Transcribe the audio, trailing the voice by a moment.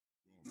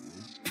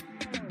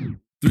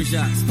3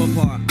 shots, 4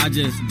 par, I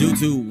just do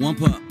 2. 1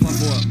 putt, par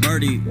 4,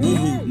 birdie,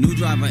 woohoo. New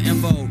driver,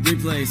 info,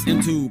 replace,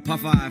 M2, par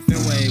 5,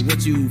 fairway,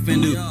 what you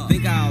fin do?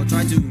 Think I'll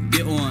try to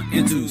get on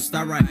into,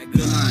 start right,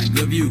 good line,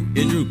 good view,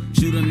 it drew,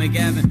 shooter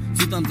McGavin,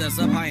 2 thumbs that's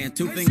up high and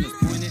 2 fingers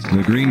pointed.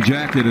 The green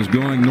jacket is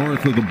going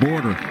north of the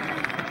border.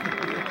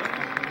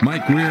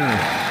 Mike Weir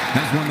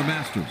has won the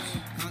Masters.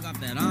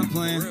 That I'm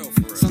playing.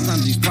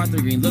 Sometimes these part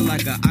 3 green look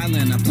like an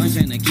island. A plunge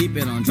and to keep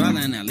it on dry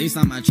land. At least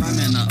I might try,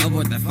 man. Up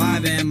with the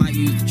 5 and might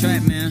use the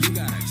trap, man.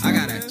 I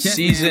got a check,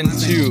 Season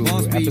 2,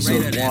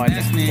 episode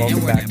 1.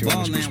 Welcome back to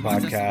Underscores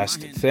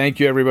Podcast.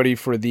 Thank you, everybody,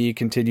 for the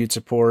continued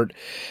support.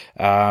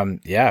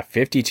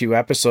 52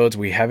 episodes.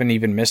 We haven't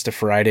even missed a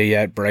Friday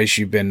yet. Bryce,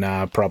 you've been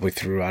probably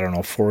through,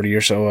 40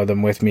 or so of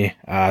them with me.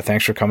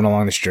 Thanks for coming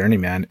along this journey,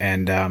 man.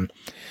 And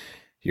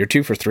you're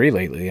 2 for 3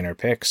 lately in our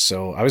picks,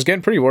 so I was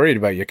getting pretty worried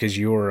about you because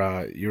you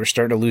were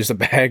starting to lose the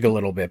bag a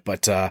little bit.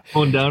 But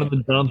going down to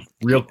the dump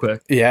real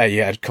quick. Yeah,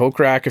 you had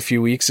Kokrak a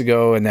few weeks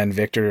ago, and then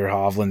Victor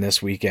Hovland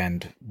this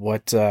weekend.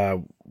 What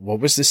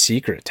was the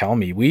secret? Tell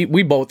me.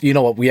 We both, you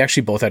know what? We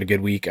actually both had a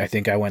good week. I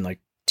think I went like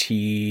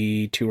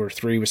T2 or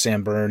 3 with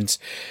Sam Burns.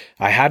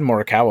 I had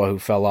Morikawa who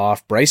fell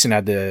off. Bryson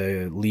had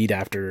the lead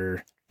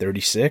after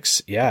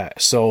 36. Yeah,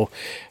 so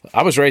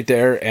I was right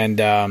there, and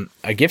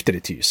I gifted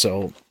it to you.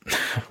 So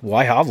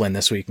why Hovland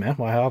this week, man?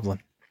 Why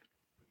Hovland?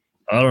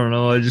 I don't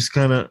know. I just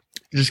kind of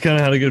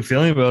had a good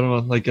feeling about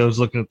him. Like, I was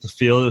looking at the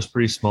field; it was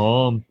pretty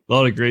small. A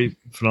lot of great,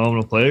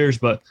 phenomenal players,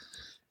 but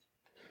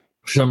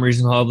for some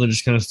reason, Hovland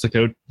just kind of stuck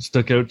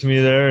out to me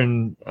there,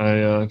 and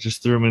I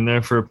just threw him in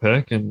there for a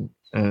pick.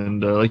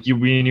 And like you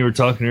were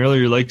talking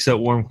earlier, he likes that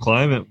warm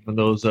climate. And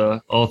those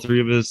all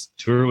 3 of his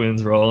tour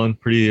wins were all in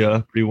pretty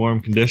warm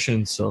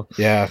conditions. So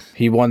yeah,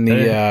 he won the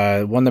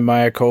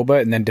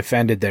Mayakoba and then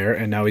defended there,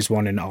 and now he's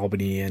won in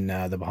Albany in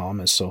the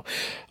Bahamas. So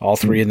all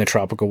 3 in the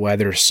tropical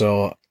weather.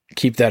 So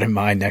keep that in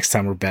mind next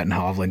time we're betting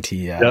Hovland.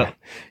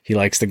 He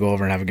likes to go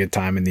over and have a good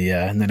time in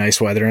the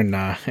nice weather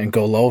and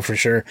go low for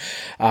sure.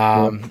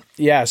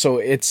 So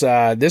it's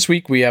this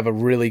week we have a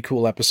really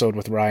cool episode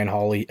with Ryan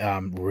Holley.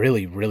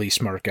 Really, really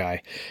smart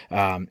guy.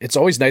 It's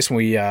always nice when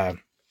we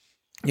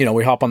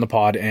hop on the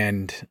pod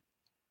and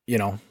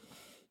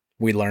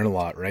we learn a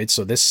lot, right?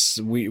 So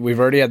we've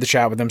already had the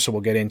chat with him, so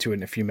we'll get into it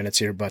in a few minutes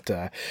here. But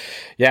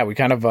we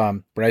kind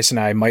of Bryce and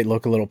I might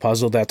look a little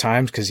puzzled at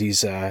times because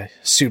he's a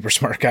super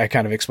smart guy,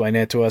 kind of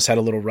explaining it to us. Had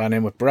a little run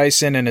in with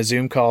Bryson and a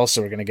Zoom call,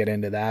 so we're going to get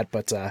into that.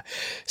 But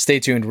stay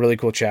tuned. Really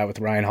cool chat with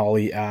Ryan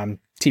Holley,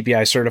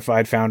 TPI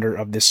certified, founder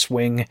of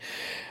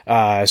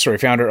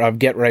founder of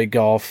Get Right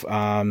Golf,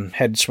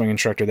 head swing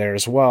instructor there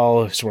as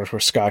well. He's worked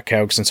with Scott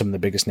Cowkes and some of the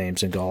biggest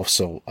names in golf.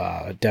 So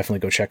definitely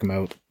go check him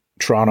out.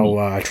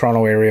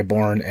 Toronto area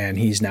born, and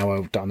he's now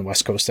out on the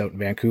West Coast out in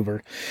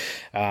Vancouver.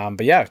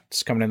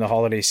 It's coming in the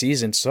holiday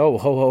season. So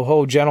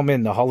ho,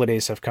 gentlemen, the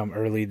holidays have come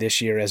early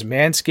this year as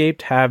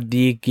Manscaped have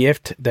the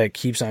gift that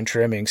keeps on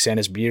trimming.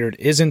 Santa's beard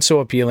isn't so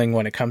appealing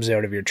when it comes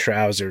out of your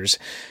trousers.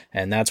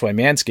 And that's why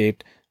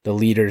Manscaped, the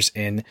leaders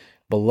in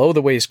below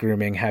the waist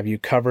grooming, have you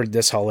covered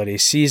this holiday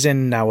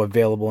season. Now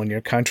available in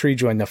your country.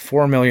 Join the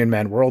 4 million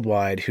men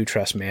worldwide who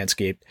trust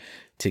Manscaped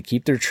to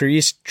keep their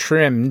trees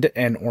trimmed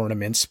and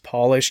ornaments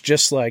polished,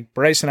 just like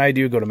Bryce and I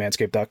do. Go to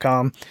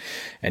manscaped.com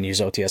and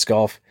use OTS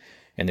Golf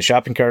in the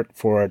shopping cart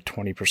for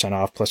 20%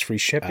 off plus free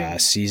shipping.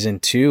 Season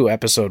 2,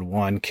 episode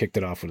 1, kicked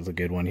it off with a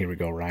good one. Here we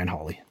go, Ryan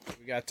Holley.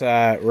 We got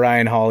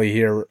Ryan Holley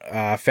here,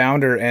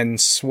 founder and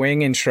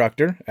swing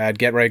instructor at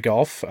Get Right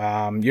Golf.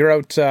 You're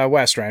out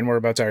west, Ryan.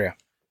 Whereabouts are you?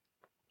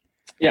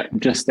 Yeah,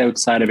 just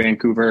outside of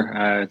Vancouver,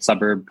 a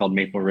suburb called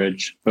Maple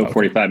Ridge, about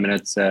 45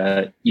 minutes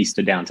east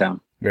of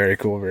downtown. Very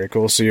cool, very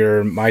cool. So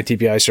you're my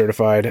TPI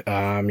certified.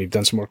 You've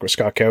done some work with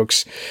Scott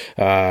Cowkes.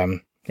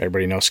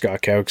 Everybody knows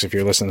Scott Cowkes. If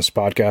you're listening to this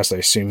podcast, I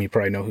assume you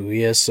probably know who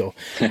he is. So,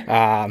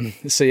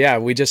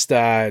 we just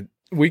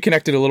we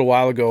connected a little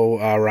while ago.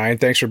 Ryan,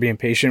 thanks for being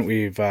patient.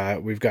 We've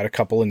got a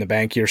couple in the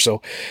bank here.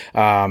 So,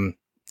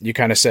 you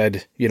kind of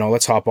said,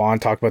 let's hop on,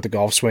 talk about the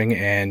golf swing,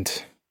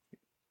 and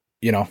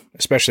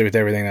especially with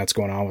everything that's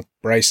going on with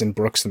Bryson,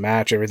 Brooks, the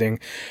match, everything.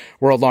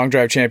 World Long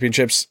Drive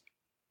Championships,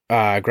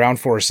 ground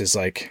force is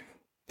like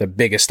the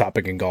biggest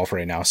topic in golf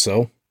right now.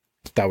 So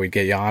thought we'd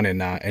get you on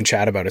and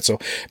chat about it. So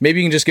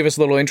maybe you can just give us a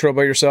little intro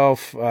about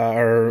yourself,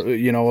 of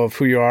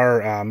who you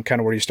are,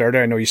 kind of where you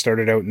started. I know you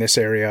started out in this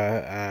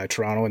area,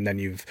 Toronto, and then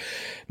you've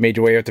made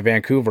your way out to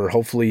Vancouver.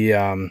 Hopefully,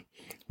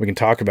 we can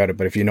talk about it.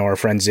 But if you know our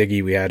friend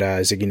Ziggy, we had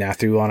Ziggy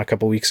Nathu on a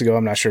couple weeks ago.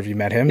 I'm not sure if you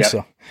met him. Yep.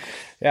 So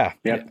yeah,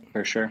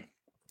 for sure.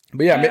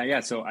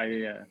 But so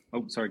I,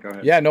 sorry, go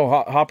ahead. Yeah, no,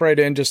 hop right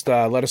in. Just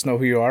let us know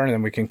who you are, and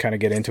then we can kind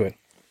of get into it.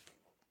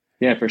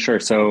 Yeah, for sure.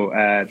 So,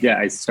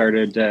 I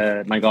started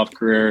my golf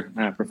career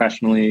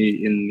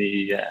professionally in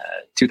the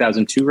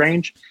 2002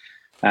 range.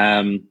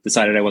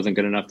 Decided I wasn't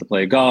good enough to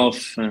play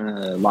golf.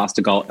 Lost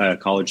a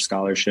college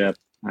scholarship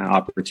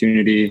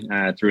opportunity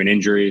through an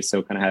injury.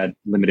 So kind of had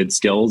limited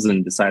skills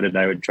and decided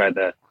I would try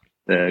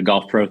the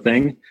golf pro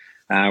thing.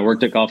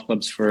 Worked at golf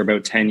clubs for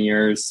about 10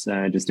 years,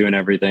 just doing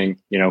everything,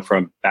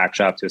 from back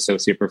shop to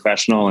associate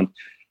professional. And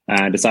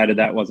Decided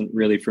that wasn't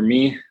really for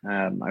me.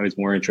 I was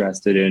more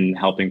interested in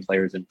helping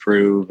players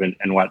improve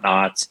and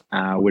whatnot,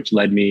 which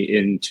led me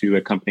into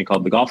a company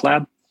called the Golf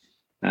Lab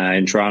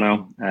in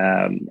Toronto.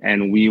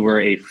 And we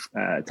were a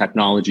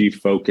technology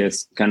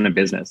focused kind of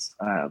business,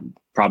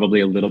 probably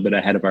a little bit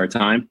ahead of our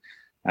time.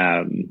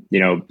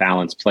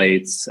 Balance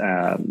plates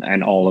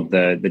and all of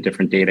the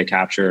different data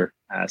capture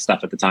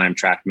stuff at the time,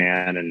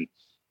 TrackMan and,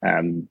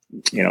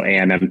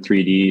 AMM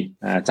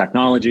 3D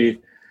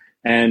technology.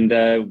 And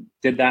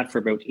did that for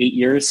about 8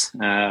 years,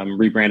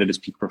 rebranded as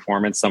Peak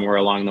Performance somewhere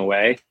along the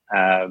way,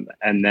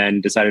 and then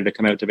decided to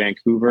come out to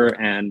Vancouver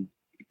and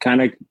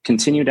kind of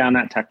continue down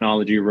that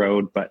technology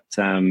road, but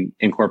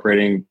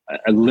incorporating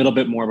a little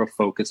bit more of a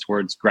focus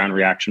towards ground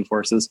reaction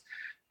forces.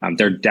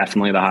 They're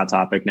definitely the hot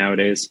topic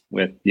nowadays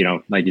with,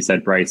 like you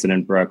said, Bryson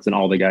and Brooks and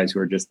all the guys who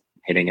are just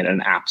hitting it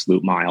an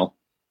absolute mile,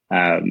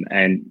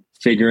 and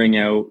figuring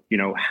out,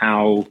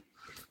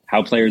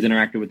 how players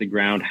interacted with the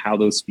ground, how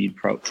those speed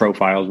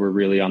profiles were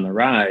really on the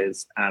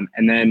rise.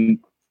 And then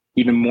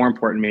even more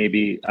important,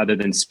 maybe other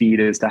than speed,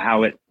 is to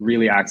how it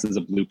really acts as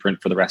a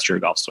blueprint for the rest of your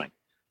golf swing.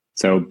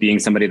 So being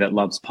somebody that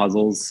loves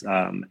puzzles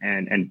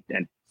and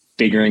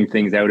figuring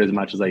things out as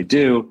much as I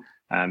do,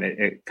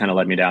 it kind of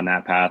led me down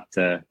that path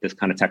to this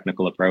kind of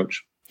technical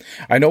approach.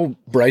 I know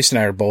Bryce and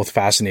I are both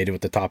fascinated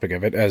with the topic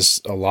of it,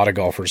 as a lot of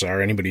golfers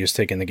are. Anybody who's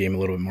taking the game a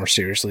little bit more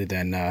seriously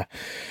than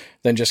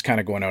just kind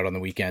of going out on the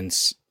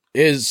weekends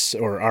is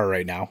or are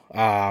right now.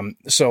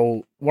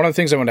 So one of the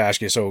things I wanted to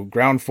ask you, so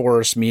ground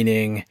force,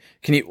 meaning,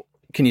 can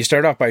you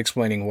start off by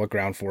explaining what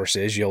ground force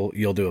is?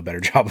 You'll do a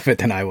better job of it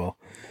than I will.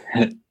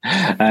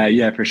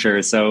 Yeah, for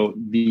sure. So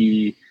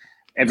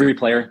every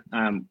player,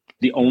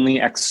 the only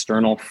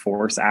external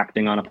force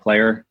acting on a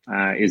player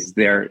is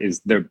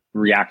the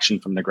reaction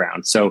from the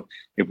ground. So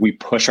if we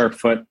push our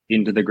foot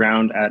into the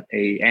ground at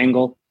a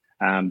angle,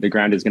 the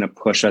ground is going to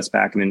push us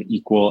back in an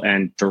equal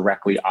and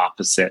directly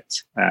opposite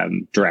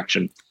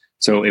direction.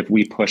 So if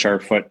we push our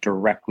foot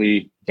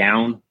directly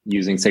down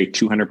using, say,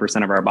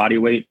 200% of our body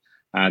weight,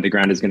 the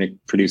ground is going to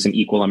produce an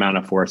equal amount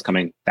of force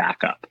coming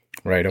back up.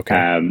 Right.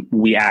 Okay.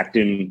 We act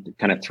in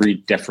kind of 3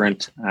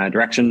 different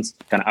directions,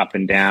 kind of up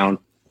and down,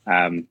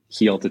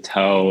 heel to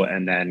toe,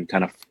 and then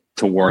kind of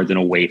towards and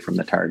away from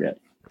the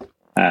target.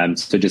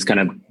 So just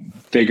kind of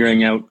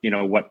figuring out,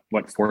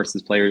 what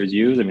forces players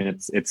use. I mean,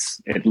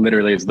 it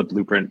literally is the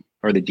blueprint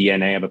or the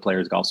DNA of a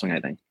player's golf swing, I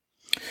think.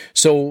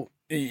 So,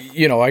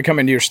 I come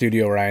into your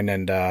studio, Ryan,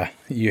 and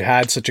you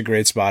had such a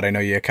great spot. I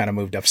know you kind of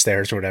moved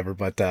upstairs or whatever,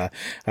 but I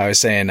was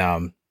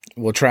saying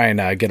we'll try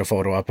and get a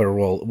photo up, or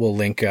we'll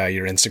link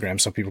your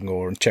Instagram so people can go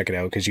over and check it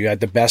out, because you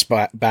had the best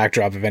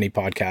backdrop of any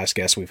podcast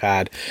guest we've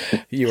had.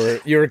 You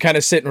were kind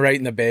of sitting right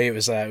in the bay. It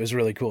was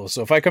really cool.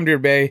 So if I come to your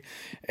bay,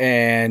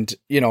 and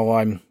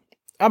I'm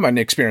an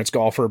experienced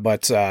golfer,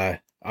 but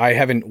I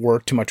haven't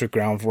worked too much with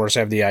ground force.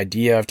 I have the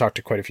idea. I've talked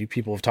to quite a few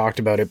people who've talked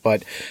about it,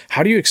 but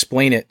how do you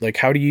explain it? Like,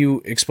 how do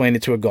you explain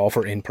it to a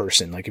golfer in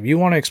person? Like, if you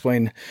want to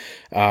explain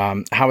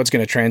how it's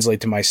going to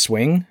translate to my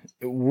swing,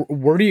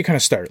 where do you kind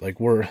of start? Like,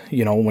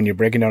 when you're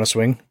breaking down a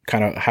swing,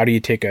 kind of how do you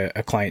take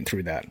a client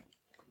through that?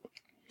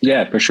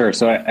 Yeah, for sure.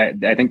 So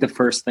I think the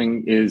first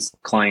thing is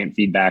client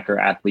feedback or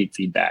athlete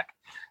feedback.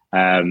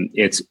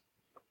 It's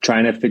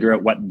trying to figure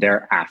out what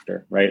they're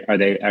after, right? Are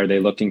they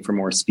looking for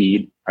more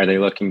speed? Are they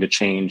looking to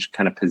change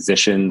kind of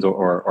positions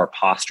or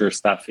posture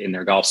stuff in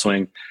their golf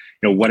swing?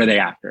 What are they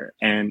after?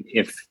 And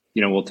if,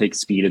 we'll take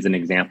speed as an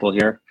example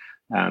here.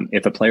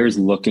 If a player is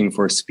looking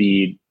for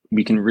speed,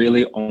 we can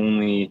really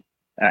only,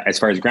 as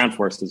far as ground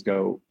forces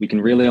go, we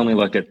can really only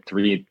look at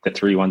the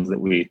three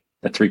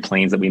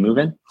planes that we move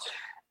in.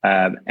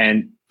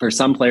 And for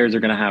some players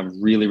are going to have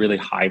really, really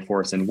high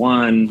force in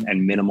one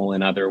and minimal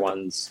in other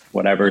ones,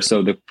 whatever.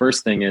 So the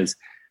first thing is,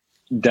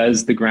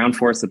 does the ground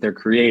force that they're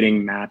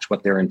creating match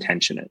what their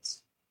intention is?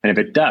 And if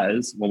it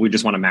does, well, we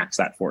just want to max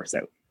that force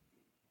out,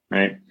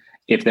 right?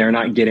 If they're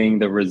not getting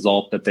the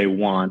result that they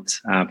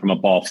want from a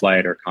ball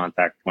flight or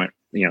contact point,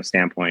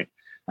 standpoint,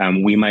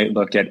 we might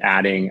look at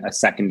adding a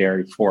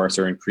secondary force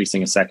or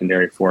increasing a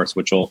secondary force,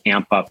 which will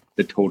amp up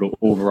the total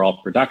overall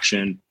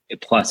production.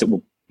 Plus, it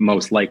will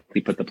most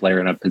likely put the player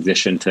in a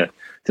position to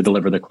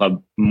deliver the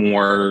club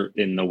more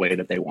in the way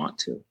that they want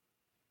to.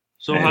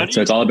 So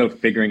it's all about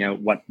figuring out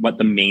what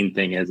the main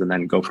thing is, and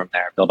then go from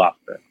there, build off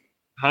of it.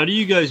 How do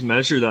you guys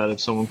measure that if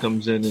someone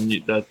comes in and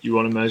you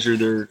want to measure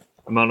their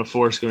amount of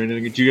force going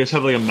in? Do you guys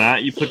have like a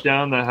mat you put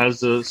down that has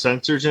the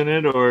sensors in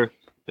it, or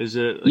is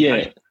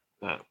it?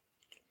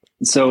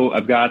 So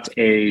I've got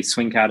a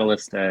Swing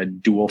Catalyst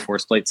dual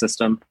force plate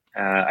system.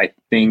 I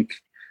think,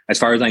 as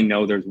far as I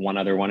know, there's one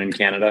other one in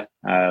Canada.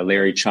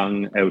 Larry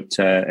Chung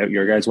out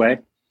your guys' way,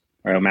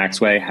 or Max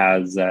Way,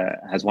 has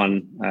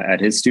one at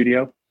his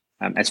studio.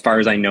 As far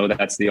as I know,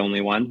 that's the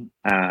only one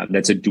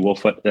that's a dual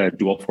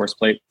force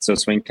plate. So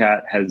Swing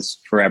Cat has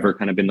forever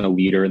kind of been the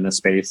leader in the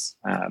space.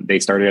 They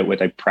started it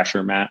with a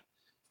pressure mat,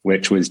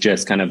 which was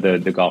just kind of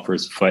the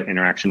golfer's foot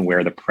interaction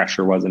where the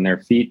pressure was in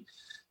their feet.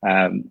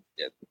 I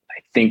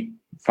think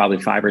probably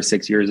 5 or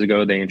 6 years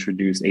ago, they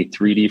introduced a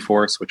 3D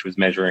force, which was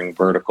measuring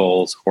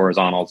verticals,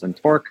 horizontals, and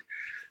torque.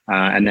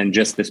 And then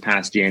just this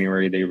past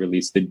January, they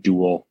released the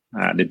dual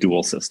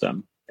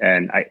system.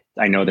 And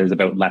I know there's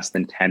about less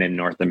than 10 in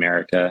North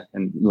America,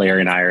 and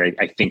Larry and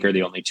I think are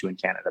the only 2 in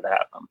Canada that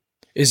have them.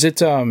 Is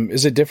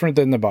it different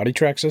than the body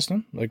track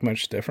system? Like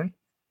much different?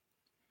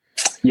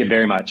 Yeah,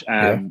 very much.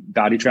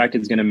 Body track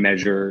is going to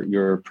measure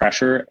your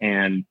pressure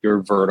and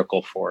your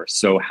vertical force.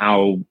 So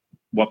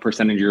what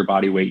percentage of your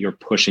body weight you're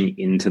pushing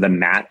into the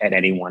mat at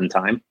any one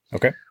time.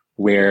 Okay.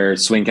 Where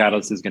Swing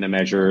Catalyst is going to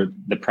measure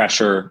the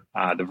pressure,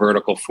 the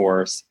vertical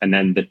force, and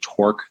then the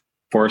torque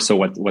force. So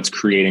what's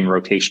creating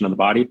rotation of the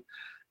body,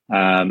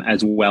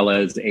 as well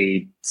as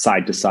a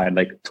side to side,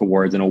 like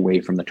towards and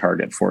away from the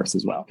target force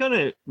as well. Kind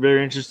of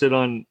very interested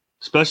on,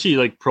 especially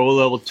like pro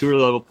level, tour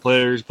level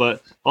players,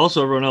 but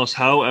also everyone else,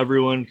 how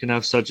everyone can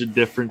have such a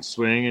different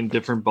swing and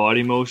different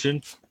body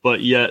motion,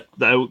 but yet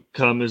the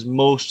outcome is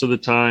most of the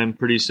time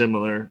pretty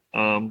similar.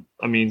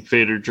 I mean,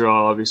 fade or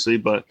draw, obviously,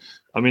 but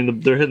I mean,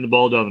 they're hitting the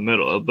ball down the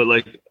middle, but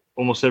like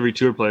almost every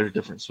tour player has a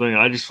different swing.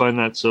 I just find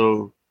that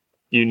so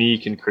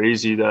unique and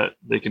crazy that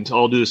they can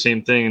all do the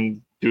same thing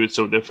and do it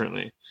so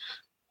differently.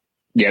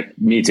 Yeah,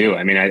 me too.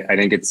 I mean, I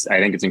think it's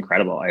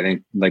incredible. I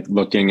think like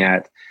looking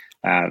at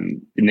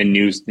in the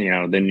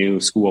new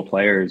school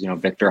players,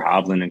 Victor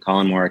Hovland and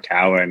Colin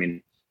Morikawa. I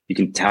mean, you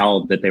can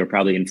tell that they were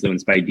probably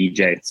influenced by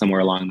DJ somewhere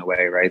along the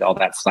way, right? All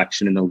that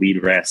flexion in the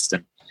lead wrist.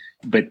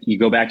 But you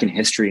go back in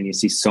history and you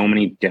see so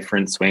many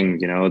different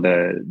swings,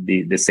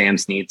 the Sam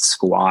Snead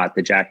squat,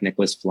 the Jack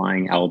Nicklaus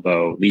flying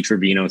elbow, Lee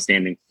Trevino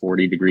standing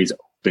 40 degrees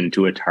open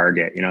to a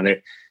target.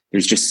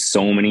 There's just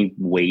so many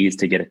ways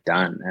to get it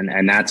done.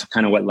 And that's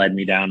kind of what led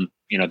me down,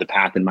 the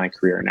path in my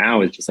career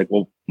now is just like,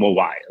 well,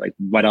 why? Like,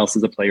 what else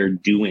is a player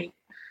doing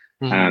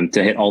to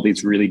hit all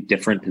these really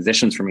different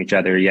positions from each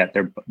other? Yet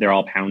they're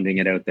all pounding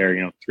it out there,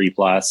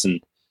 3+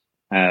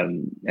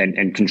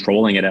 and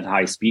controlling it at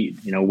high speed.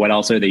 What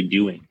else are they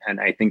doing?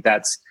 And I think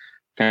that's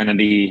kind of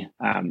the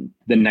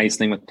nice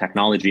thing with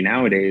technology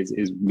nowadays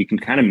is we can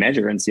kind of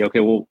measure and see,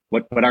 okay, well,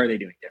 what are they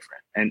doing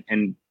different?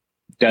 And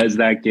does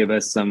that give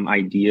us some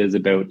ideas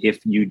about if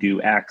you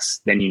do X,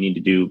 then you need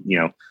to do,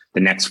 the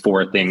next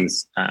 4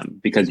 things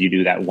because you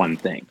do that one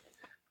thing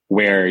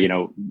where,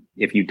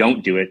 if you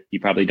don't do it, you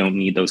probably don't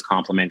need those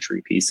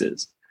complementary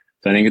pieces.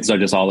 So I think it's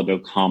just all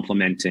about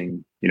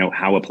complementing,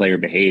 how a player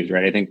behaves,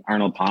 right? I think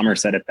Arnold Palmer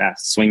said it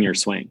best, swing your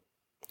swing,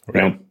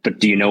 but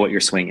do you know what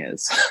your swing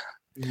is?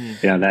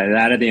 That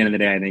at the end of the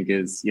day, I think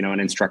is, an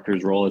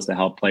instructor's role is to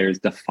help players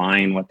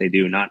define what they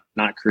do, not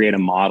create a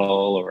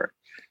model or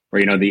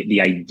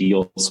the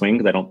ideal swing,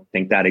 because I don't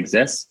think that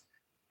exists,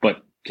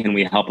 but can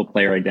we help a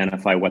player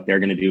identify what they're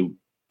going to do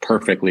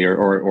perfectly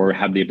or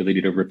have the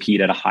ability to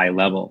repeat at a high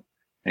level?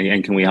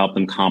 And can we help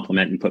them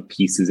complement and put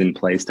pieces in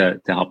place to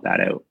help that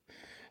out?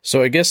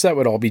 So I guess that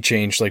would all be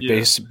changed, like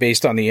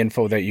based on the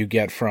info that you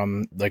get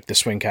from like the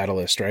Swing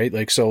Catalyst, right?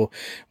 Like, so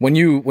when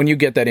you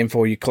get that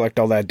info, you collect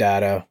all that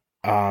data.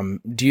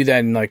 Do you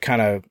then like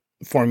kind of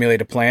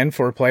formulate a plan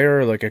for a player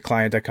or like a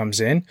client that comes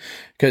in?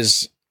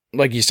 Because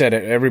like you said,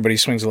 everybody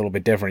swings a little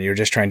bit different. You're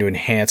just trying to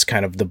enhance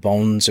kind of the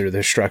bones or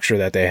the structure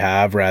that they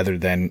have rather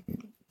than,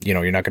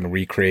 you're not going to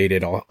recreate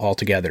it all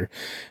together.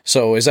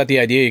 So is that the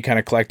idea? You kind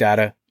of collect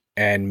data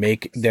and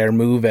make their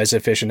move as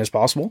efficient as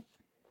possible?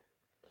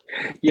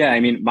 Yeah.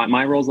 I mean,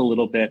 my role is a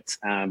little bit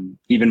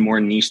even more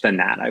niche than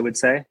that, I would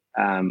say.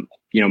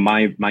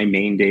 My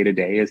main day to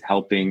day is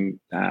helping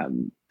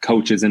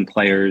coaches and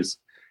players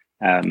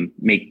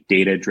make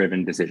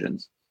data-driven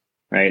decisions.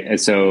 Right.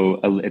 And so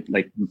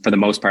like for the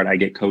most part, I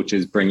get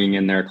coaches bringing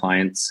in their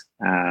clients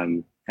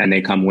and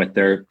they come with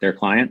their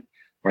client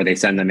or they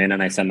send them in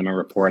and I send them a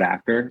report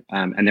after.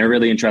 And they're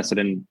really interested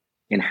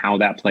in how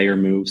that player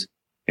moves,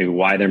 maybe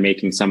why they're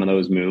making some of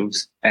those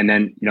moves. And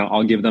then,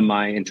 I'll give them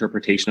my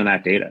interpretation of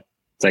that data.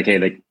 It's like, hey,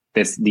 like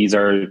these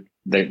are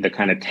the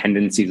kind of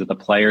tendencies of the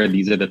player.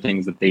 These are the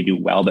things that they do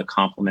well that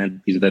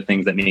complement. These are the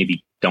things that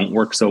maybe don't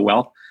work so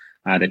well,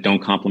 that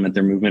don't complement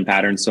their movement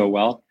patterns so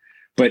well.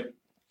 But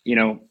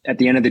at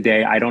the end of the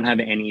day, I don't have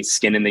any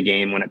skin in the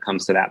game when it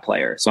comes to that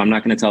player. So I'm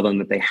not going to tell them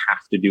that they have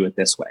to do it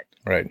this way.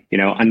 Right.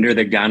 Under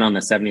the gun on the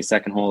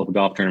 72nd hole of a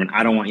golf tournament,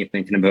 I don't want you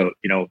thinking about,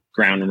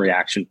 ground and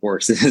reaction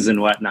forces and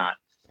whatnot.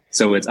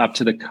 So it's up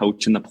to the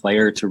coach and the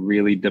player to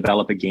really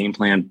develop a game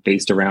plan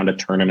based around a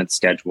tournament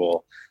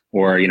schedule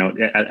or,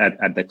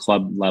 at the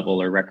club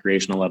level or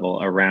recreational level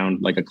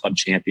around like a club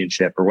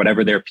championship or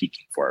whatever they're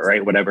peaking for,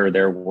 right? Whatever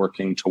they're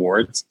working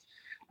towards,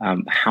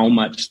 how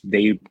much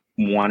they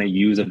want to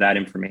use of that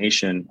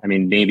information. I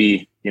mean,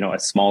 maybe, a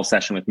small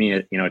session with me,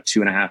 a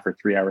 2.5 or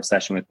 3 hour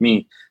session with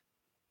me,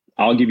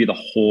 I'll give you the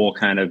whole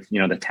kind of,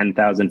 the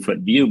 10,000 foot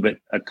view, but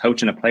a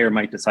coach and a player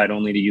might decide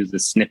only to use the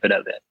snippet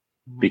of it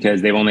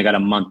because they've only got a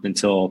month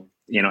until,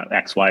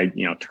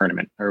 XY,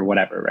 tournament or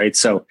whatever. Right.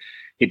 So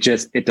it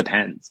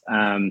depends.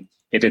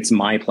 If it's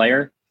my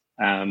player,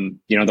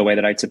 the way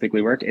that I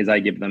typically work is I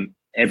give them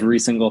every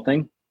single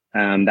thing.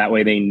 That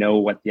way they know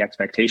what the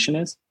expectation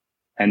is.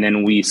 and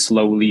then we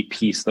slowly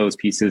piece those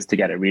pieces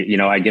together.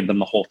 I give them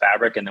the whole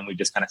fabric, and then we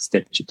just kind of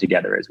stitch it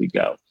together as we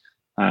go.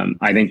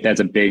 I think that's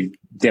a big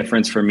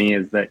difference for me,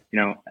 is that,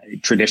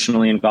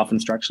 traditionally in golf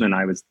instruction, and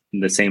I was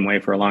the same way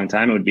for a long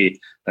time, it would be,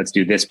 let's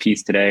do this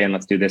piece today and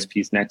let's do this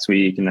piece next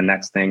week and the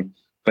next thing.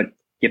 But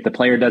if the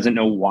player doesn't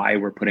know why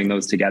we're putting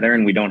those together,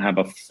 and we don't have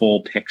a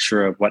full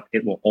picture of what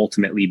it will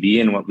ultimately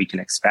be and what we can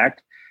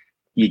expect,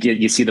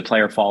 you see the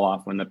player fall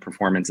off when the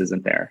performance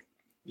isn't there.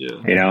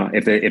 Yeah.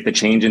 If the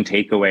change in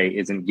takeaway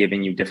isn't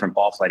giving you different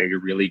ball flight, are you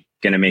really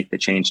going to make the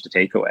change to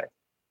takeaway?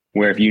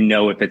 Where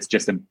if it's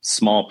just a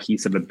small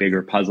piece of a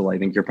bigger puzzle, I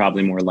think you're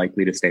probably more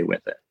likely to stay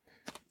with it.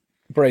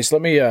 Bryce,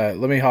 let me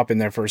hop in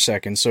there for a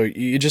second. So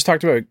you just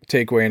talked about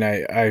takeaway, and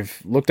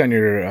I've looked on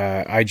your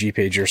IG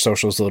page, your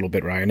socials a little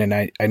bit, Ryan, and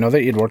I know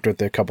that you'd worked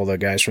with a couple of the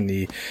guys from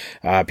the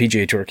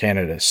PGA Tour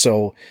Canada.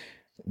 So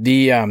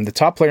the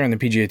top player on the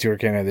PGA Tour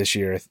Canada this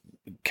year,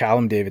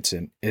 Callum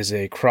Davidson, is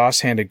a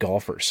cross-handed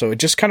golfer. So it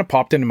just kind of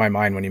popped into my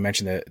mind when you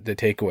mentioned the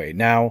takeaway.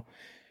 Now,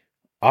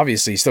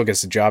 obviously, he still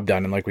gets the job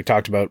done, and like we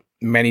talked about,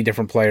 many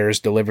different players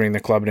delivering the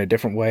club in a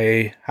different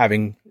way,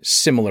 having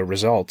similar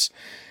results.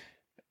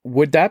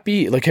 Would that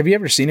be, like, have you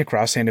ever seen a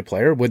cross-handed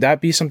player? Would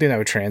that be something that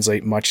would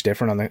translate much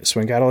different on the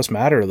Swing Catalyst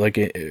mat, or like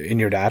in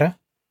your data?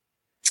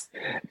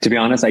 To be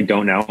honest, I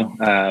don't know.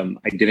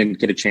 I didn't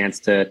get a chance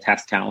to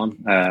test Callum.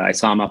 I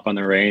saw him up on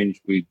the range.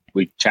 We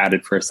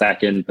chatted for a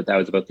second, but that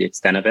was about the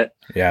extent of it.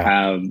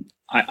 Yeah.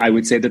 I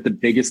would say that the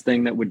biggest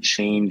thing that would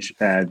change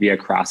via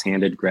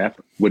cross-handed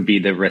grip would be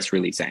the wrist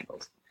release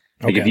angles.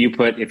 Like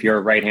if you're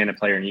a right-handed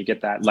player and you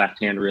get that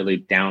left hand really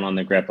down on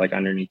the grip, like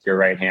underneath your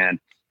right hand,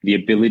 the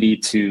ability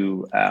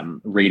to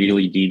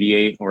radially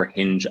deviate or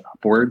hinge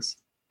upwards,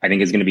 I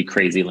think, is going to be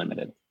crazy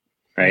limited.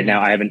 Right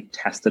now, I haven't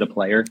tested a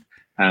player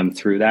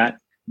through that.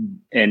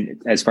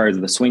 And as far as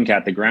the swing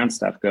cat, the ground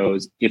stuff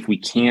goes, if we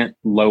can't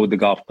load the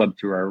golf club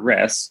through our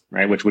wrists,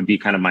 right, which would be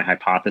kind of my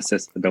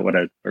hypothesis about what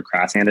a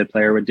cross-handed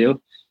player would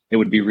do, it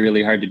would be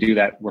really hard to do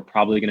that. We're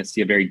probably going to see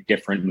a very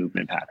different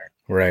movement pattern.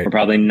 Right. We're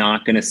probably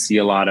not going to see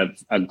a lot of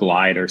a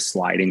glide or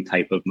sliding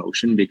type of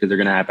motion, because they're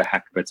going to have a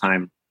heck of a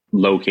time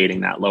locating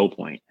that low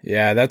point.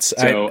 Yeah,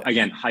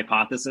 again,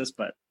 hypothesis,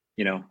 but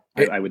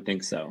I would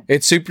think so.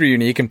 It's super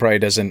unique and probably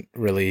doesn't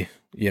really,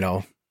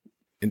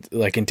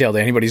 like entail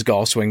to anybody's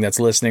golf swing that's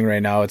listening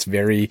right now. It's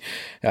very,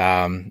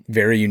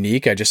 very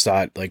unique. I just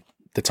thought, like,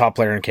 the top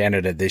player in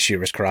Canada this year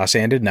was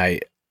cross-handed, and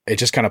it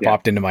just kind of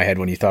popped into my head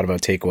when you thought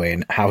about takeaway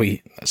and how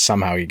he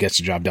gets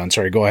the job done.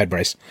 Sorry, go ahead,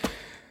 Bryce.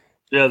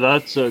 Yeah,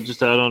 that's just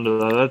to add on to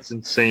that. That's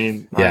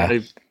insane. Yeah.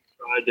 I've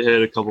tried to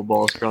hit a couple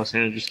balls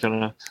cross-handed, just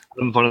kind of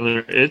having fun in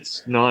there.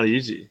 It's not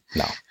easy.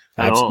 No,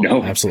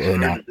 absolutely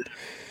not.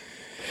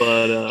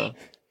 But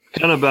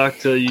kind of back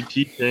to you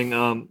teaching.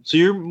 So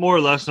you're more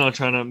or less not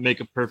trying to make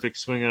a perfect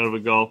swing out of a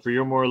golfer.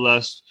 You're more or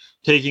less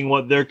taking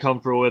what they're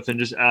comfortable with and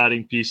just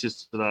adding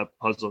pieces to that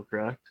puzzle,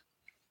 correct?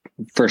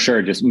 For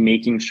sure. Just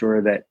making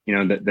sure that,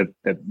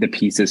 the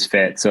pieces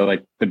fit. So,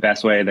 like, the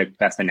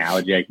best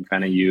analogy I can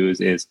kind of use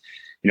is,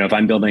 if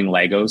I'm building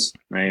Legos,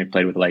 right? I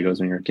played with Legos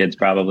when you were kids,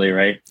 probably,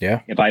 right?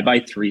 Yeah. If I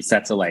buy 3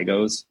 sets of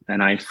Legos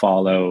and I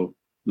follow,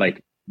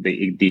 like,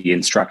 the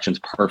instructions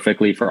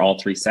perfectly for all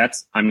 3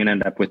 sets, I'm going to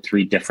end up with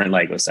 3 different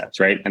Lego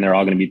sets, right? And they're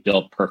all going to be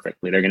built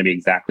perfectly. They're going to be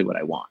exactly what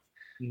I want.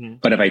 Mm-hmm.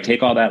 But if I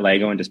take all that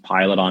Lego and just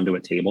pile it onto a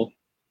table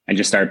and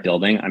just start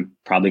building, I'm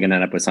probably going to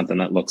end up with something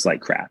that looks like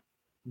crap.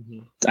 Mm-hmm.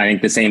 I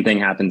think the same thing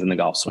happens in the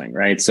golf swing,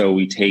 right? So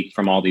we take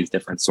from all these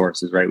different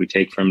sources, right? We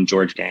take from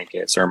George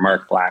Gankis or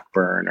Mark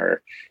Blackburn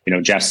or,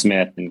 Jeff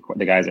Smith and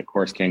the guys at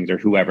Course Kings or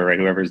whoever, right?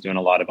 Whoever's doing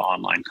a lot of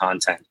online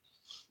content.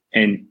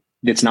 And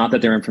it's not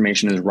that their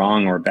information is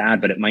wrong or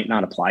bad, but it might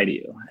not apply to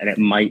you. And it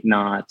might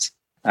not,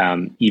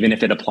 even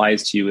if it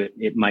applies to you,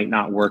 it might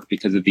not work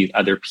because of these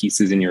other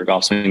pieces in your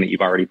golf swing that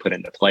you've already put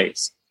into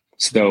place.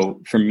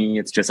 So for me,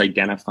 it's just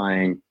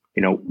identifying,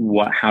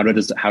 how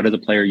does a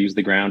player use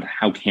the ground?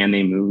 How can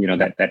they move?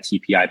 That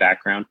TPI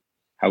background.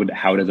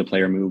 How does a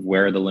player move?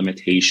 Where are the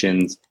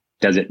limitations?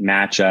 Does it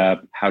match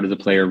up? How does a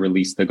player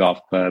release the golf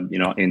club,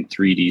 in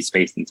 3D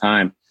space and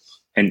time?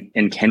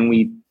 And can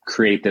we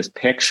create this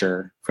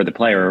picture for the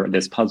player, or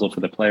this puzzle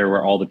for the player,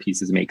 where all the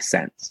pieces make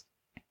sense?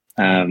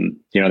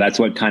 That's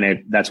what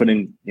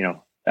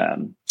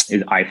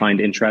I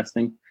find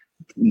interesting,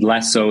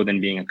 less so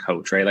than being a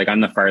coach, right? Like,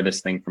 I'm the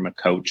farthest thing from a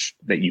coach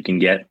that you can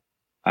get.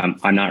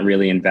 I'm not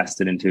really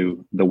invested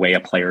into the way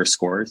a player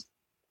scores.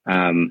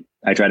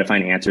 I try to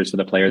find answers for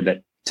the player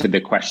to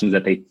the questions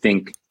that they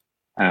think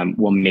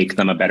will make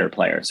them a better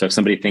player. So if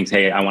somebody thinks,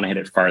 hey, I want to hit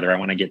it farther, I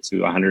want to get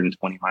to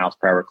 120 miles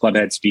per hour club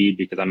head speed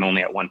because I'm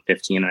only at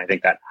 115, and I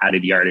think that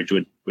added yardage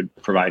would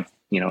provide,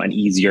 an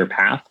easier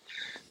path.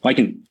 Well, I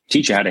can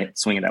teach you how to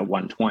swing it at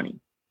 120.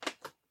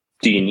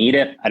 Do you need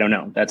it? I don't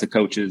know. That's a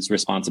coach's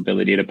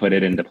responsibility to put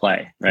it into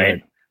play,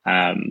 right?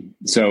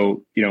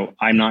 So,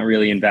 I'm not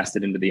really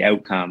invested into the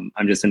outcome.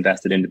 I'm just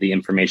invested into the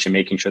information,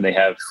 making sure they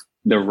have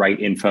the right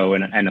info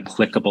and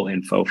applicable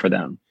info for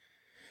them.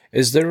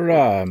 Is there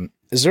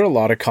a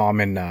lot of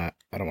common, I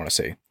don't want to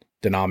say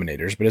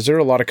denominators, but is there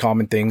a lot of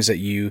common things that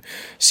you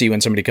see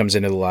when somebody comes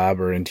into the lab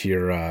or into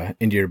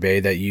your bay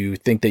that you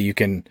think that you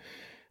can,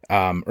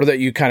 or that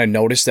you kind of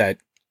notice that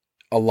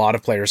a lot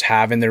of players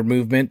have in their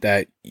movement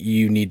that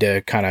you need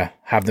to kind of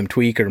have them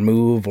tweak or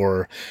move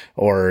or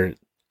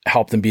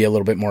help them be a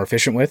little bit more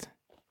efficient with?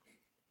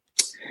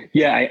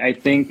 Yeah, I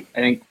think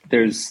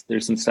there's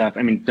some stuff.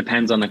 I mean,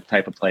 depends on the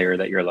type of player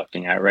that you're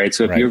looking at, right?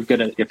 So if you're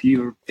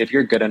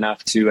good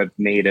enough to have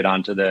made it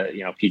onto the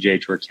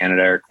PGA Tour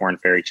Canada or Corn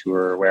Ferry Tour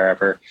or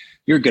wherever,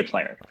 you're a good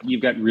player.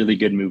 You've got really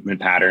good movement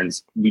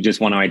patterns. We just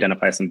want to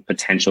identify some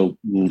potential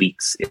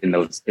leaks in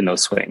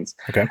those swings.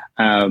 Okay.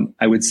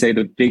 I would say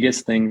the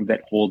biggest thing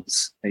that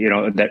holds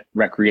that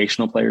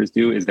recreational players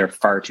do is they're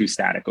far too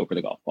static over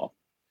the golf ball.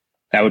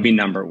 That would be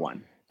number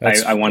one.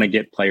 I want to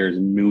get players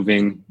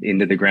moving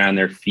into the ground,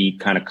 their feet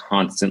kind of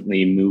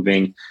constantly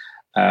moving.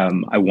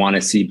 I want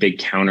to see big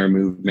counter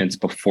movements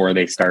before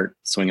they start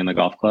swinging the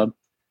golf club,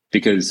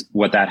 because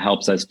what that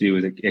helps us do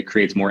is it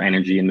creates more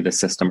energy into the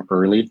system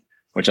early,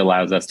 which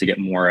allows us to get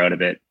more out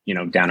of it,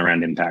 down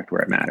around impact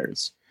where it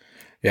matters.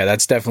 Yeah,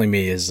 that's definitely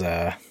me.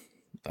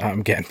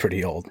 I'm getting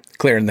pretty old.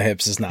 Clearing the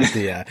hips is not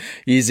the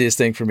easiest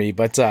thing for me.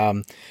 But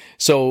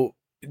so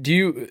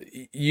do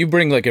you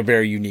bring like a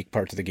very unique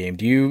part to the game?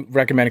 Do you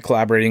recommend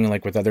collaborating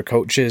like with other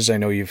coaches? I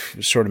know you've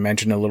sort of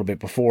mentioned a little bit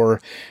before,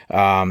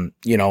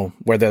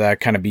 whether that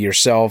kind of be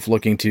yourself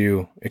looking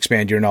to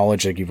expand your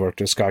knowledge, like you've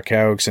worked with Scott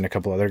Cowks and a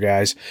couple other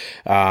guys.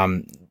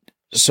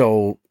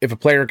 So if a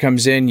player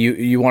comes in,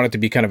 you want it to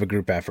be kind of a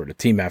group effort, a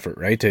team effort,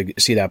 right? To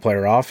see that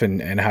player off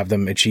and have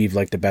them achieve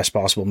like the best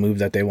possible move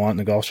that they want in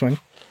the golf swing.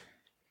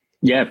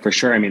 Yeah, for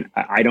sure. I mean,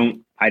 I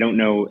don't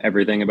know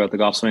everything about the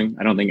golf swing.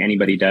 I don't think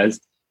anybody does.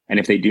 And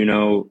if they do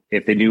know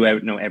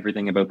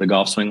everything about the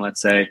golf swing,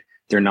 let's say,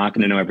 they're not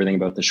going to know everything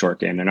about the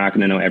short game. They're not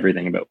going to know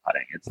everything about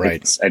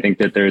putting. I think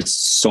that there's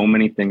so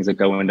many things that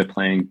go into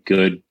playing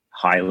good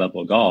high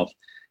level golf,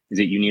 is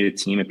that you need a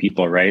team of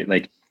people, right?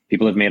 Like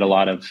people have made a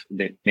lot of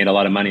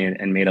money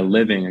and made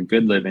a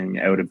good living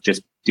out of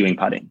just doing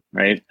putting,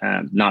 right?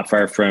 Not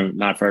far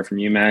from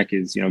you, Mac,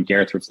 is,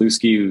 Gareth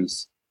Raflewski,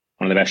 who's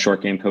one of the best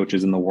short game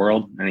coaches in the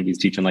world. I think he's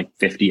teaching like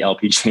 50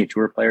 LPGA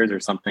Tour players or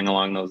something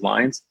along those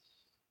lines.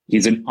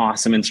 He's an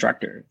awesome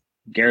instructor.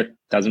 Gareth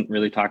doesn't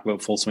really talk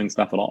about full swing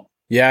stuff at all.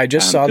 Yeah, I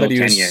just saw that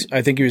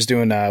I think he was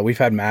doing, we've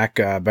had Mac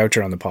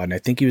Boucher on the pod, and I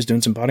think he was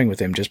doing some putting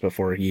with him just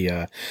before he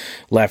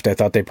left. I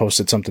thought they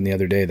posted something the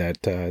other day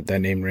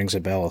that name rings a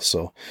bell.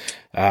 So,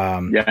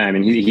 yeah, I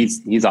mean,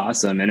 he's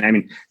awesome. And I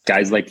mean,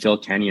 guys like Phil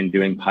Kenyon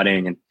doing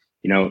putting. And,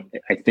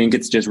 I think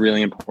it's just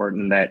really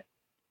important that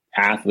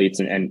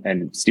athletes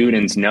and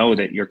students know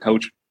that your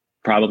coach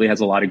probably has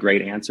a lot of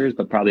great answers,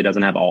 but probably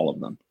doesn't have all of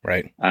them.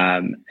 Right.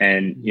 And,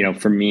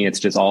 for me, it's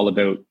just all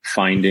about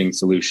finding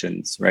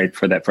solutions, right?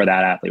 For that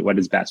athlete, what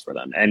is best for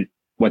them, and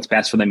what's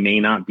best for them may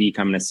not be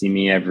coming to see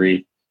me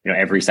every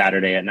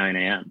Saturday at 9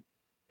 a.m.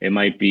 It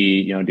might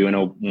be, doing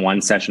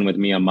one session with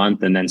me a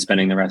month and then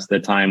spending the rest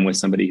of the time with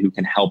somebody who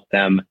can help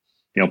them,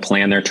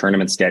 plan their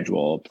tournament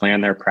schedule,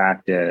 plan their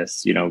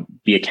practice,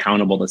 be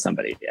accountable to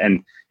somebody.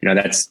 And,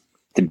 that's,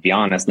 to be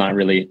honest, not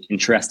really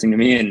interesting to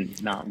me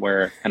and not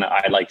where kind of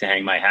I like to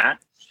hang my hat.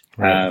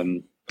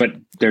 Right. But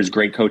there's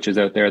great coaches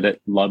out there that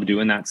love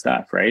doing that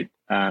stuff. Right.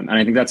 And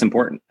I think that's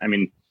important. I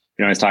mean,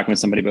 I was talking with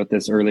somebody about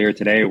this earlier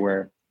today,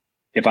 where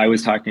if I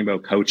was talking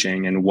about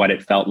coaching and what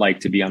it felt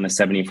like to be on the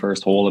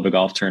 71st hole of a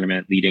golf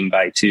tournament leading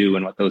by 2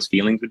 and what those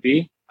feelings would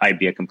be, I'd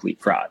be a complete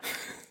fraud.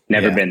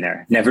 Never been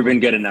there, never been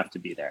good enough to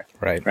be there.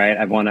 Right. Right.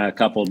 I've won a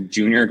couple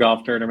junior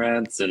golf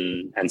tournaments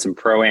and some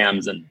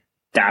pro-ams, and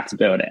that's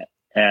about it.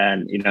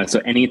 And, so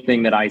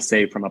anything that I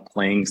say from a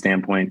playing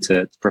standpoint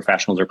to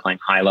professionals or playing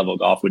high level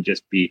golf would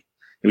just be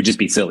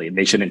silly.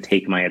 They shouldn't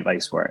take my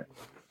advice for it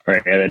or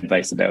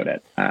advice about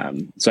it.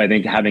 So I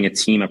think having a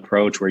team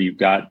approach where you've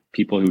got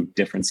people who have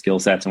different skill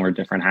sets and wear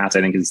different hats, I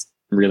think is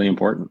really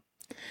important.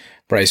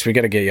 Bryce, we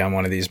got to get you on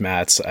one of these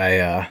mats.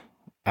 I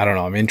don't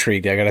know. I'm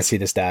intrigued. I got to see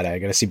this data. I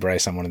got to see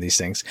Bryce on one of these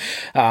things.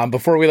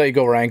 Before we let you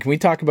go, Ryan, can we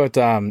talk about,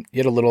 you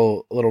had a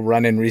little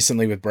run in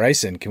recently with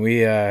Bryson. Can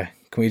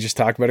we just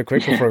talk about it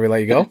quick before we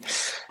let you go?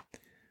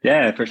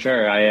 Yeah, for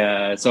sure.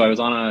 I was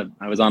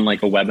on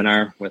like a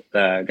webinar with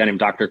a guy named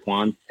Dr.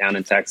 Kwan down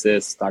in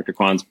Texas. Dr.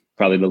 Kwan's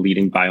probably the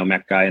leading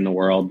biomech guy in the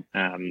world.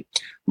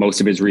 Most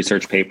of his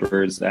research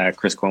papers,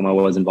 Chris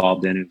Cuomo was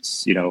involved in.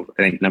 It's, I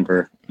think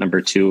number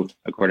 2,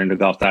 according to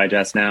Golf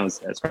Digest now, as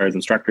far as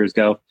instructors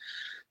go.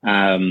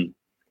 And,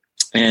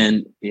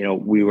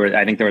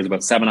 I think there was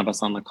about 7 of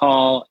us on the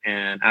call,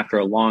 and after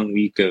a long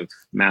week of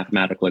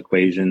mathematical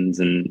equations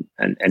and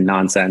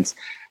nonsense,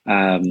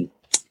 one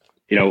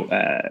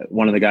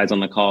of the guys on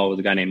the call was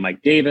a guy named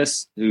Mike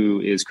Davis, who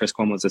is Chris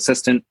Cuomo's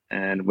assistant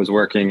and was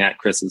working at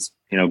Chris's,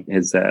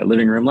 his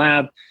living room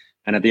lab.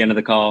 And at the end of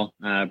the call,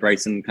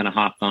 Bryson kind of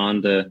hopped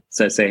on to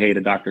say hey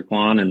to Dr.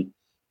 Kwan. And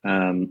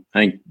I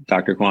think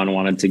Dr. Kwan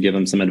wanted to give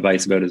him some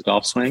advice about his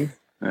golf swing.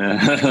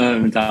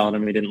 Telling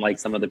him he didn't like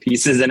some of the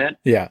pieces in it.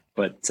 Yeah.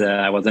 But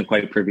I wasn't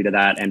quite privy to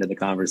that end of the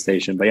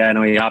conversation. But yeah, I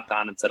know he hopped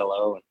on and said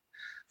hello. And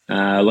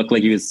Looked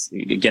like he was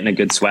getting a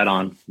good sweat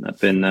on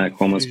up in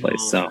Cuomo's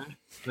place. So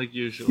like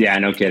usual. Yeah,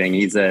 no kidding.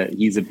 He's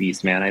a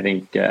beast, man. I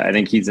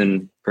think he's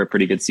in for a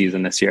pretty good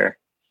season this year.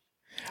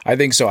 I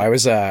think so. I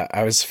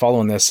was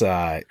following this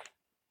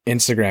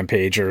Instagram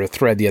page or a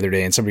thread the other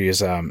day, and somebody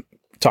was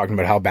talking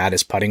about how bad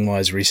his putting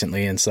was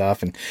recently and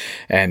stuff,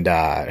 and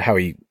how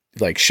he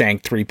like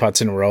shanked 3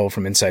 putts in a row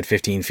from inside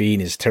 15 feet,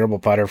 and he's a terrible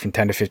putter from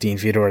 10 to 15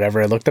 feet or whatever.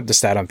 I looked up the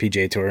stat on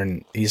PGA Tour,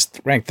 and he's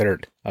ranked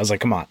 3rd. I was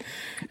like, come on.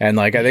 And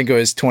like, I think it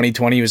was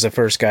 2020, he was the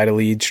first guy to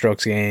lead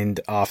strokes gained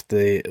off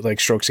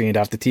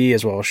the tee,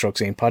 as well as strokes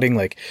gained putting.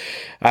 Like,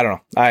 I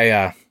don't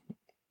know.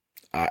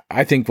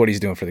 I think what he's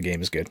doing for the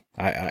game is good.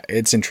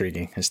 It's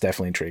intriguing. It's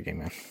definitely intriguing,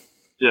 man.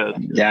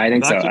 Yeah, I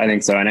think so. I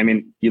think so. And I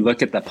mean, you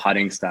look at the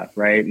putting stuff,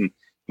 right? And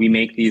we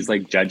make these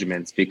like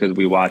judgments because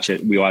we watch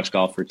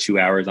golf for 2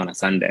 hours on a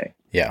Sunday.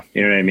 Yeah.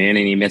 You know what I mean?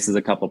 And he misses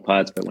a couple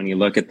putts, but when you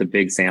look at the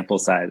big sample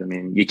size, I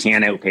mean, you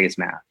can't outpace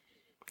math,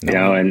 you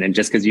know, and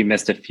just because you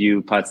missed a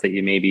few putts that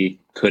you maybe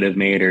could have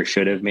made or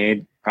should have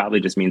made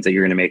probably just means that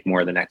you're going to make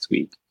more the next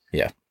week.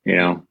 Yeah. You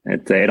know,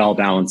 it all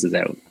balances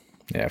out.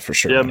 Yeah, for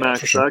sure. Yeah,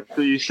 Max, that's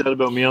what you said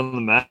about me on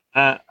the mat.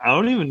 I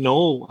don't even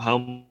know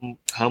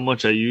how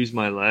much I use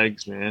my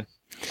legs, man.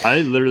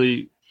 I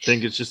literally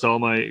think it's just all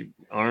my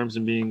arms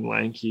and being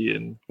lanky.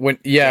 And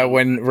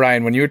when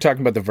Ryan, when you were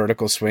talking about the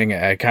vertical swing,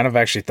 I kind of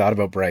actually thought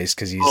about Bryce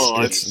because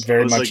it's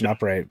very much like an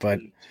upright, but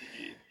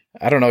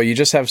I don't know. You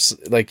just have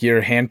like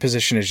your hand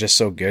position is just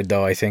so good,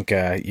 though. I think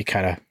you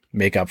kind of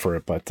make up for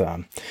it. But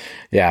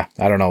yeah,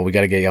 I don't know. We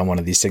got to get you on one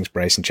of these things,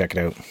 Bryce, and check it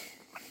out.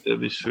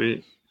 That'd be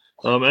sweet.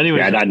 Anyway,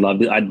 yeah, I'd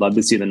love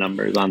to see the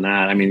numbers on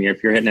that. I mean,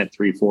 if you're hitting at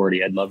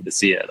 340, I'd love to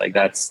see it. Like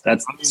that's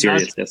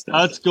serious distance.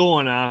 That's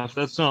going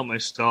after. That's not my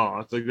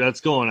stock. Like that's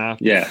going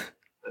after. Yeah,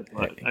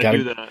 I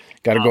do that.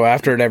 Got to go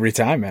after it every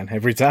time, man.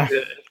 Every time.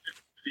 Yeah.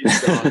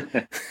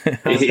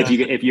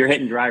 if you're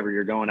hitting driver,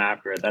 you're going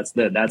after it. That's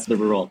the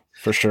rule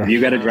For sure. If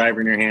you got a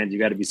driver in your hand, you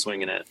got to be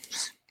swinging it.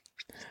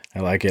 I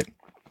like it.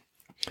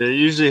 It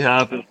usually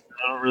happens.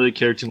 I don't really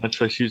care too much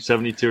if I shoot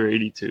 72 or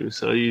 82,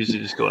 so I usually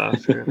just go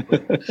after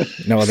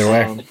it. No other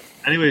way.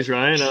 Anyways,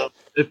 Ryan,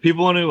 if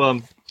people want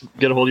to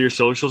get a hold of your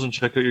socials and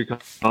check out your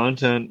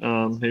content,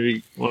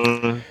 maybe want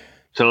to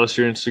tell us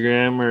your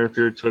Instagram or if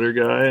you're a Twitter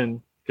guy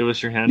and give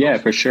us your handles. Yeah,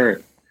 for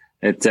sure.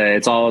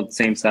 It's all the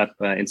same stuff.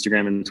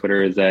 Instagram and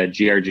Twitter is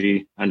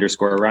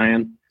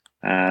GRG_Ryan.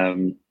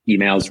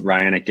 Emails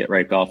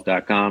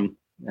Ryan@getrightgolf.com.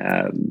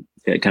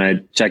 Kind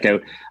of check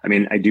out. I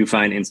mean, I do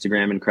find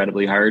Instagram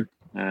incredibly hard.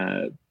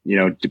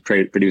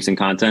 Producing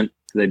content,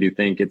 because I do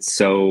think it's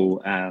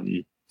so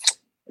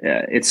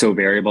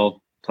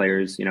variable.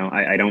 Players,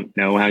 I don't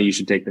know how you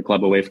should take the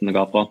club away from the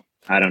golf ball.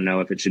 I don't know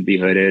if it should be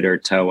hooded or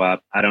toe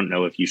up. I don't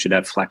know if you should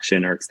have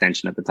flexion or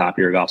extension at the top of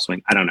your golf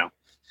swing. I don't know.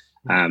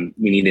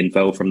 We need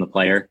info from the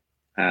player.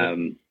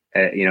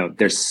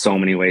 There's so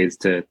many ways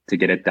to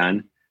get it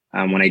done.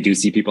 When I do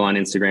see people on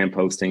Instagram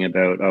posting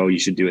about, oh, you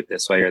should do it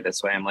this way or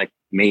this way, I'm like,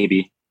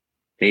 maybe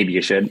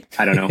you should.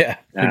 I don't know. Yeah,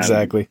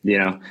 exactly.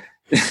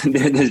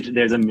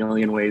 There's a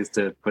million ways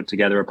to put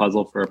together a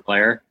puzzle for a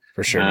player.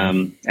 For sure.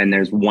 And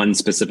there's one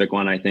specific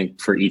one, I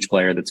think, for each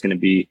player that's going to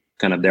be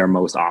kind of their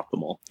most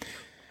optimal.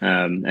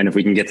 And if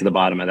we can get to the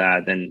bottom of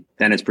that, then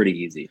it's pretty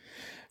easy.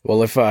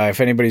 Well, if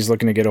anybody's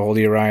looking to get a hold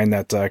of you, Ryan,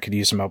 that could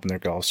use some help in their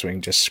golf swing,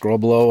 just scroll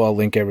below. I'll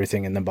link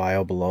everything in the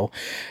bio below.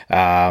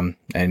 And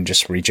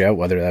just reach out,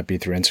 whether that be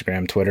through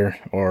Instagram, Twitter,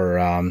 or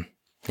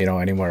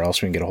anywhere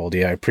else we can get a hold of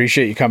you. I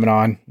appreciate you coming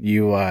on.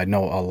 You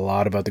know a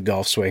lot about the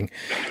golf swing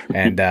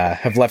and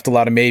have left a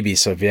lot of maybes.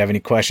 So if you have any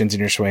questions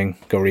in your swing,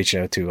 go reach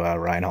out to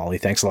Ryan Holley.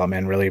 Thanks a lot,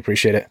 man. Really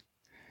appreciate it.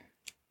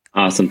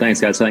 Awesome. Thanks,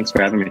 guys. Thanks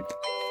for having me.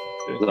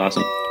 It was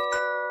awesome.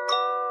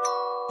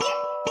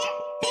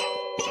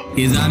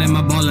 He's out in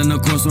my ball in the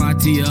course where I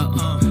tee up.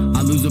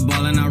 I lose the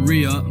ball and I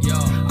re-up.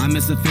 I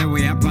miss a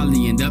fairway, I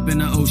probably end up in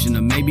the ocean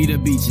or maybe the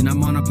beach. And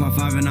I'm on a par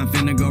 5 and I'm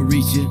finna go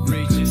reach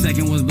it.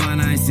 Second was blind,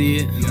 I ain't see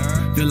it.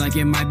 Feel like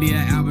it might be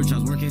an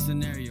albatross, worst case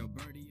scenario.